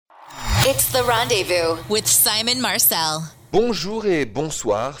It's The Rendezvous with Simon Marcel. Bonjour et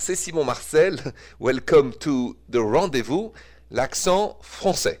bonsoir, c'est Simon Marcel. Welcome to The Rendezvous, l'accent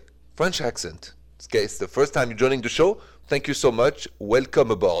français, French accent. Okay, it's the first time you're joining the show. Thank you so much. Welcome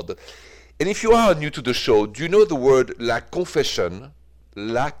aboard. And if you are new to the show, do you know the word la confession?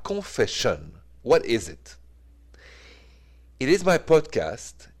 La confession. What is it? It is my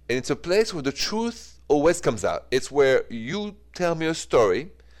podcast, and it's a place where the truth always comes out. It's where you tell me a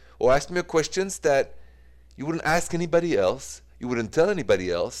story or ask me questions that you wouldn't ask anybody else, you wouldn't tell anybody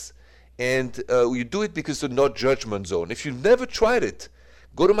else, and you do it because of no judgment zone. If you've never tried it,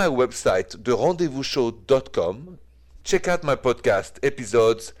 go to my website, therendezvousshow.com, check out my podcast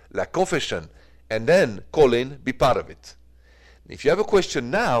episodes, La Confession, and then call in, be part of it. If you have a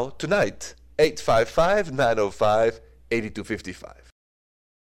question now, tonight, 855-905-8255.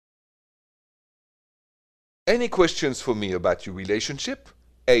 Any questions for me about your relationship?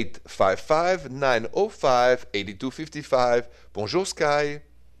 855-905-8255. Bonjour, Sky.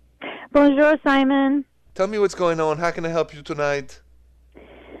 Bonjour, Simon. Tell me what's going on. How can I help you tonight?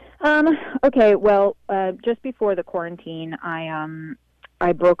 Okay, well, just before the quarantine, I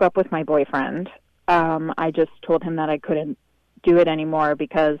broke up with my boyfriend. I just told him that I couldn't do it anymore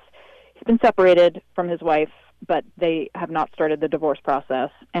because he's been separated from his wife, but they have not started the divorce process.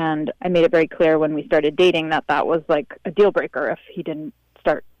 And I made it very clear when we started dating that was like a deal breaker if he didn't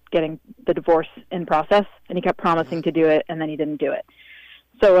start getting the divorce in process. And he kept promising to do it, and then he didn't do it.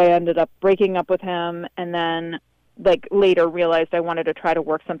 So I ended up breaking up with him, and then later realized I wanted to try to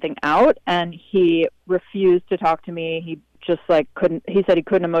work something out, and he refused to talk to me. He just couldn't. He said he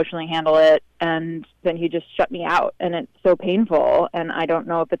couldn't emotionally handle it, and then he just shut me out, and it's so painful. And I don't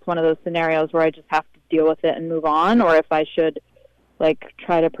know if it's one of those scenarios where I just have to deal with it and move on, or if I should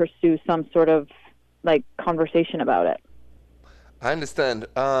try to pursue some sort of conversation about it. I understand.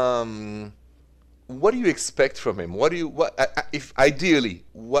 What do you expect from him? If ideally,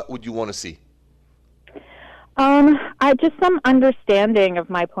 what would you want to see? I just some understanding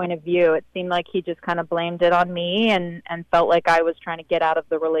of my point of view. It seemed like he just kind of blamed it on me and felt like I was trying to get out of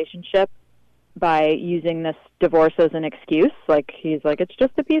the relationship by using this divorce as an excuse. He's like, it's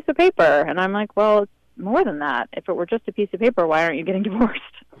just a piece of paper. And I'm like, well, it's more than that. If it were just a piece of paper, why aren't you getting divorced?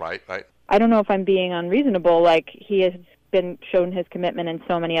 Right. I don't know if I'm being unreasonable. He has been shown his commitment in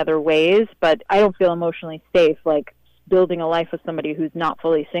so many other ways, but I don't feel emotionally safe, building a life with somebody who's not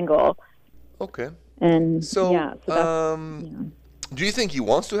fully single. Okay. And so that's, do you think he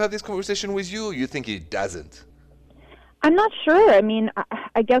wants to have this conversation with you, or you think he doesn't? I'm not sure. I mean,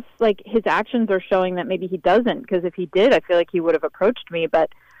 I guess his actions are showing that maybe he doesn't, because if he did, I feel like he would have approached me,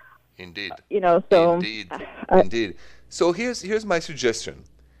 but Indeed. So Indeed. So here's my suggestion.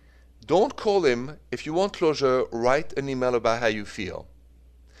 Don't call him. If you want closure, write an email about how you feel.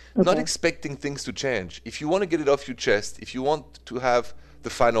 Okay. Not expecting things to change. If you want to get it off your chest, if you want to have the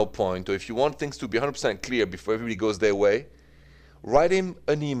final point, or if you want things to be 100% clear before everybody goes their way, write him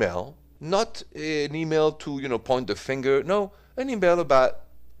an email. Not an email to, point the finger. No, an email about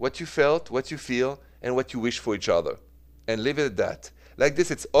what you felt, what you feel, and what you wish for each other. And leave it at that. Like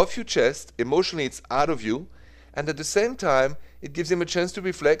this, it's off your chest, emotionally it's out of you, and at the same time, it gives him a chance to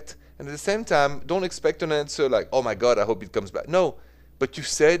reflect, and at the same time, don't expect an answer like, oh my God, I hope it comes back. No, but you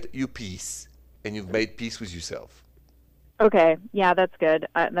said your piece, and you've made peace with yourself. Okay, yeah, that's good.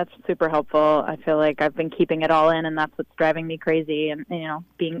 That's super helpful. I feel like I've been keeping it all in, and that's what's driving me crazy, and,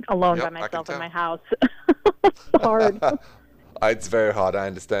 being alone by myself in my house. It's hard. It's very hard, I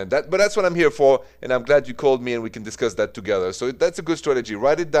understand that. But that's what I'm here for, and I'm glad you called me and we can discuss that together. So that's a good strategy.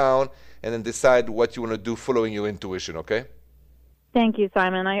 Write it down and then decide what you want to do following your intuition, okay? Thank you,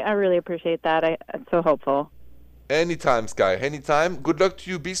 Simon. I really appreciate that. It's so helpful. Anytime, Sky. Anytime. Good luck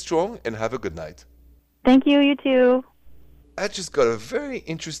to you. Be strong and have a good night. Thank you. You too. I just got a very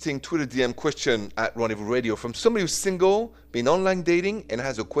interesting Twitter DM question at Rendezvous Radio from somebody who's single, been online dating, and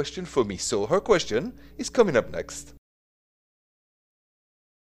has a question for me. So her question is coming up next.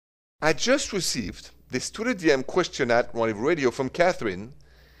 I just received this Twitter DM question at Rendezvous Radio from Catherine,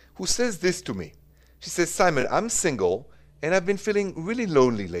 who says this to me. She says, Simon, I'm single, and I've been feeling really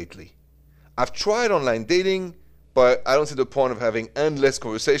lonely lately. I've tried online dating, but I don't see the point of having endless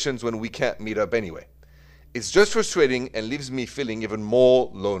conversations when we can't meet up anyway. It's just frustrating and leaves me feeling even more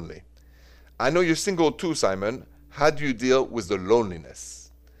lonely. I know you're single too, Simon. How do you deal with the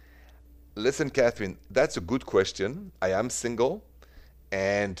loneliness? Listen, Catherine, that's a good question. I am single,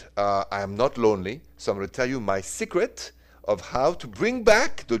 and I am not lonely. So I'm going to tell you my secret of how to bring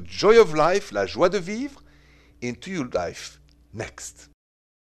back the joy of life, la joie de vivre, into your life next.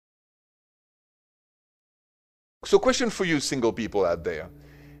 So question for you single people out there.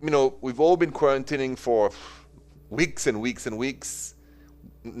 we've all been quarantining for weeks and weeks and weeks.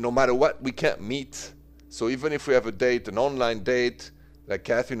 No matter what, we can't meet. So even if we have a date, an online date, like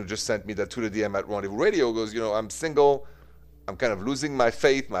Catherine, who just sent me that Twitter DM at Rendezvous Radio, goes, I'm single. I'm kind of losing my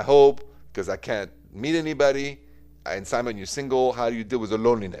faith, my hope, because I can't meet anybody. And Simon, you're single. How do you deal with the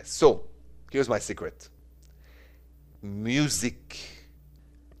loneliness? So here's my secret. Music,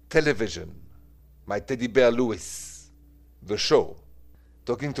 television, my teddy bear Louis, the show,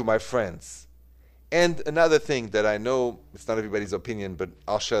 talking to my friends. And another thing that I know, it's not everybody's opinion, but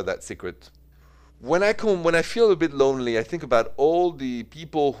I'll share that secret. When I feel a bit lonely, I think about all the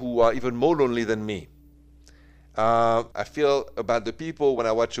people who are even more lonely than me. I feel about the people when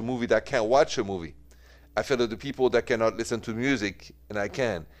I watch a movie that can't watch a movie. I feel about the people that cannot listen to music, and I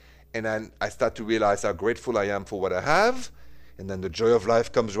can. And then I start to realize how grateful I am for what I have, and then the joy of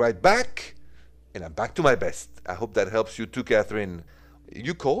life comes right back, and I'm back to my best. I hope that helps you too, Catherine.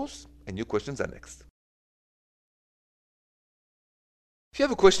 You calls and your questions are next. If you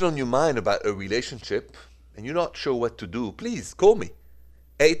have a question on your mind about a relationship and you're not sure what to do, please call me.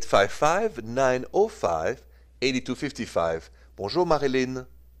 855-905-8255. Bonjour, Marilyn.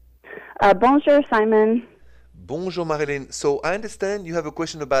 Bonjour, Simon. Bonjour, Marilyn. So I understand you have a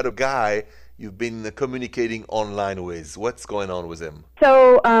question about a guy you've been communicating online with. What's going on with him?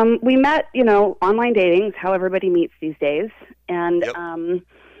 So we met, online dating is how everybody meets these days. And Yep.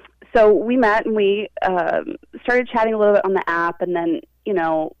 So we met and we started chatting a little bit on the app. And then,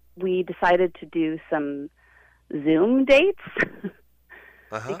 we decided to do some Zoom dates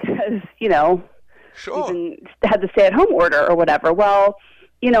because, Sure. even had the stay-at-home order or whatever. Well,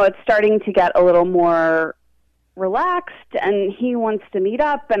 it's starting to get a little more relaxed, and he wants to meet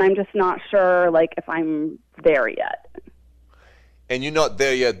up, and I'm just not sure, if I'm there yet. And you're not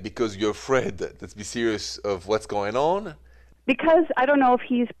there yet because you're afraid, let's be serious, of what's going on? Because I don't know if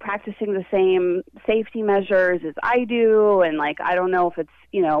he's practicing the same safety measures as I do, and, I don't know if it's,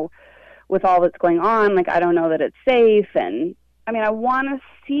 with all that's going on, I don't know that it's safe, and, I want to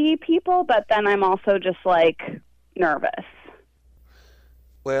see people, but then I'm also just, nervous.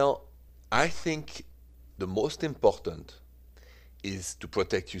 Well, I think the most important is to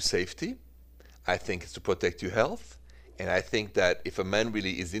protect your safety. I think it's to protect your health. And I think that if a man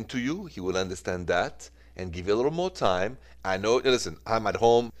really is into you, he will understand that and give you a little more time. I know, listen, I'm at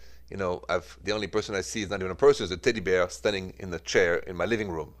home. The only person I see is not even a person, it's a teddy bear standing in the chair in my living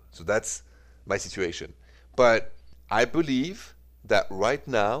room. So that's my situation. But I believe that right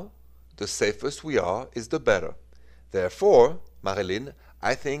now, the safest we are is the better. Therefore, Marilyn,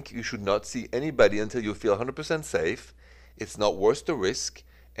 I think you should not see anybody until you feel 100% safe. It's not worth the risk.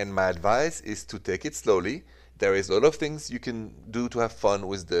 And my advice is to take it slowly. There is a lot of things you can do to have fun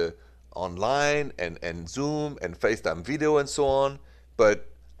with the online and Zoom and FaceTime video and so on. But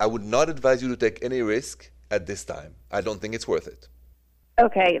I would not advise you to take any risk at this time. I don't think it's worth it.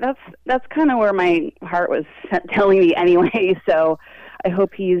 Okay, that's kind of where my heart was telling me anyway, so I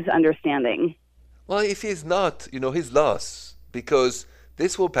hope he's understanding. Well, if he's not, he's lost, because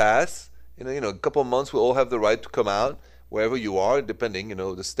this will pass. A couple of months we'll all have the right to come out wherever you are, depending,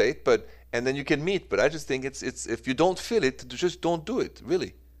 the state. And then you can meet. But I just think it's if you don't feel it, just don't do it,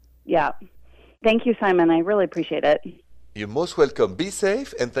 really. Yeah. Thank you, Simon. I really appreciate it. You're most welcome. Be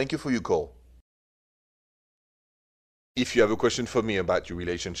safe, and thank you for your call. If you have a question for me about your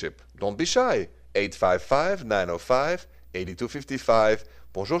relationship, don't be shy. 855-905-8255.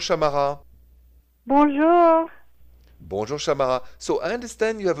 Bonjour, Shamara. Bonjour. Bonjour, Shamara. So I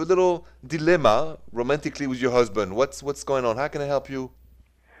understand you have a little dilemma romantically with your husband. What's going on? How can I help you?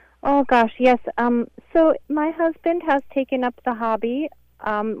 Oh gosh, yes. So my husband has taken up the hobby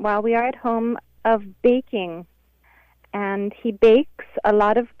while we are at home of baking, and he bakes a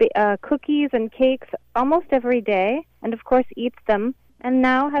lot of cookies and cakes almost every day, and of course eats them. And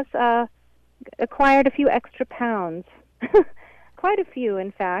now has acquired a few extra pounds, quite a few,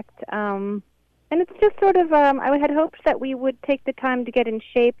 in fact. And it's just sort of, I had hoped that we would take the time to get in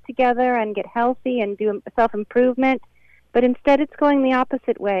shape together and get healthy and do self-improvement, but instead it's going the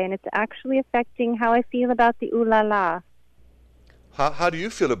opposite way, and it's actually affecting how I feel about the ooh la la. How do you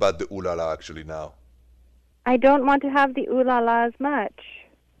feel about the ooh la la actually now? I don't want to have the ooh la la as much.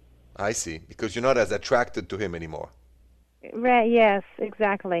 I see, because you're not as attracted to him anymore. Right, yes,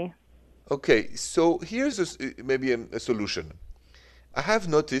 exactly. Okay, so here's maybe a solution. I have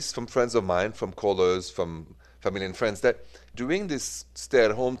noticed from friends of mine, from callers, from family and friends, that during this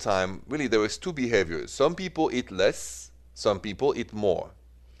stay-at-home time, really there is two behaviors. Some people eat less, some people eat more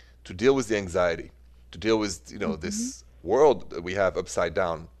to deal with the anxiety, to deal with this world that we have upside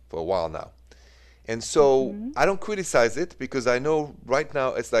down for a while now. And so I don't criticize it because I know right now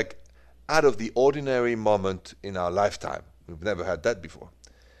it's like out of the ordinary moment in our lifetime. We've never had that before.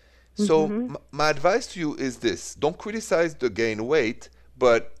 So my advice to you is this. Don't criticize the gain weight,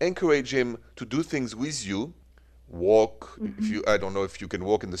 but encourage him to do things with you. Walk. I don't know if you can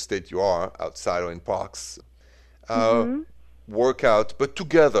walk in the state you are, outside or in parks. Work out, but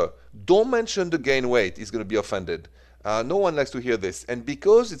together. Don't mention the gain weight. He's going to be offended. No one likes to hear this. And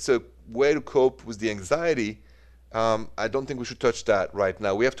because it's a way to cope with the anxiety, I don't think we should touch that right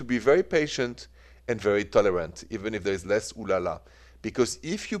now. We have to be very patient and very tolerant, even if there's less ooh la la. Because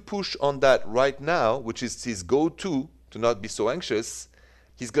if you push on that right now, which is his go-to to not be so anxious,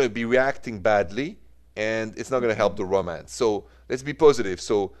 he's going to be reacting badly, and it's not going to help the romance. So let's be positive.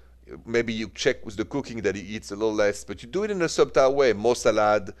 So maybe you check with the cooking that he eats a little less, but you do it in a subtle way. More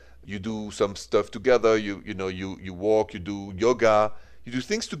salad, you do some stuff together, you walk, you do yoga, you do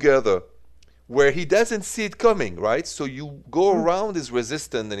things together where he doesn't see it coming, right? So you go around his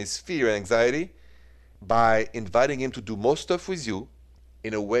resistance and his fear and anxiety by inviting him to do more stuff with you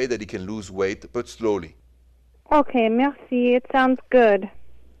in a way that he can lose weight, but slowly. Okay, merci. It sounds good.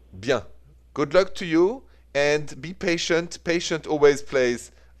 Bien. Good luck to you, and be patient. Patient always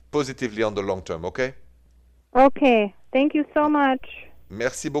plays positively on the long term, okay? Okay. Thank you so much.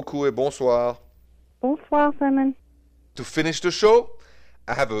 Merci beaucoup et bonsoir. Bonsoir, Simon. To finish the show,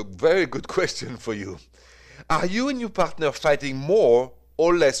 I have a very good question for you. Are you and your partner fighting more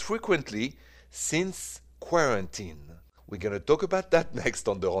or less frequently since quarantine? We're going to talk about that next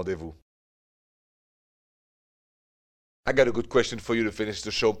on The Rendezvous. I got a good question for you to finish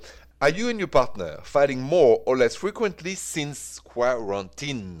the show. Are you and your partner fighting more or less frequently since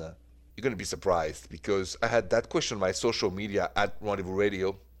quarantine? You're going to be surprised because I had that question on my social media at Rendezvous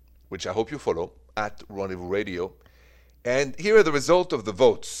Radio, which I hope you follow, at Rendezvous Radio. And here are the results of the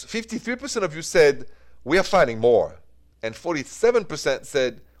votes. 53% of you said, we are fighting more. And 47%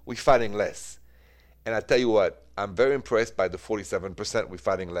 said, we're fighting less. And I tell you what, I'm very impressed by the 47% we're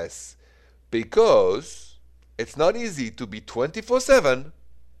fighting less. Because it's not easy to be 24/7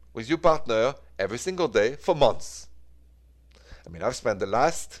 with your partner every single day for months. I mean, I've spent the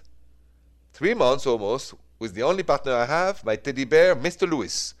last 3 months almost with the only partner I have, my teddy bear, Mr.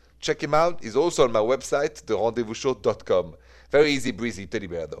 Lewis. Check him out. He's also on my website, therendezvousshow.com. Very easy breezy teddy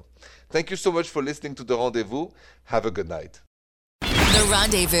bear, though. Thank you so much for listening to The Rendezvous. Have a good night. The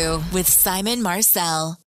Rendezvous with Simon Marcel.